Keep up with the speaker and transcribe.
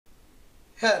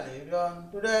Hello everyone,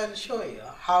 today I will show you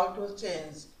how to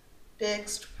change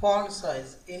text font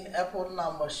size in A4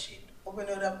 number sheet. Open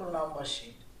your A4 number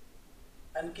sheet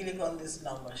and click on this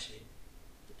number sheet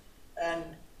and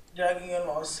dragging your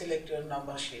mouse select your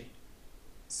number sheet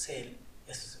cell,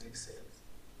 specific cells.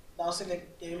 Now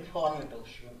select table format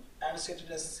option and set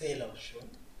it as cell option,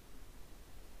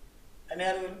 and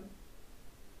here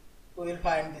we will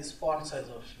find this font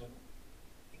size option.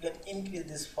 You can increase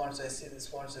this font size, see this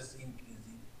font size is increasing.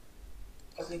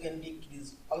 Also you can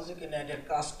decrease, also you can add a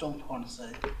custom font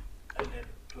size, add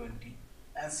 20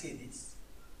 and see this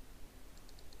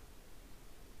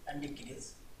and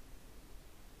decrease.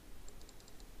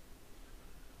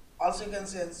 Also you can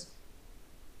change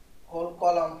whole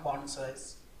column font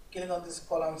size. Click on this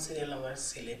column serial number,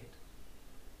 select.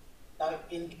 Now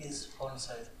increase font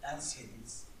size and see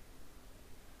this.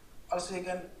 Also you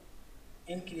can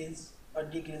increase or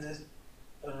decrease this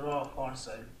row font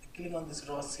size. Click on this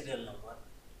row serial number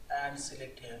and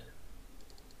select here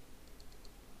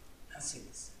and see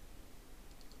this.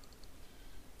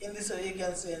 In this way you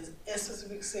can change a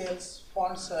specific cells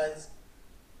font size,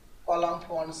 column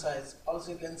font size.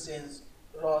 Also you can change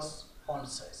rows font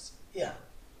size. Yeah,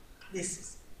 this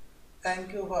is.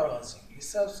 Thank you for watching. Please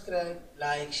subscribe,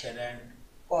 like, share and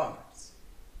comments.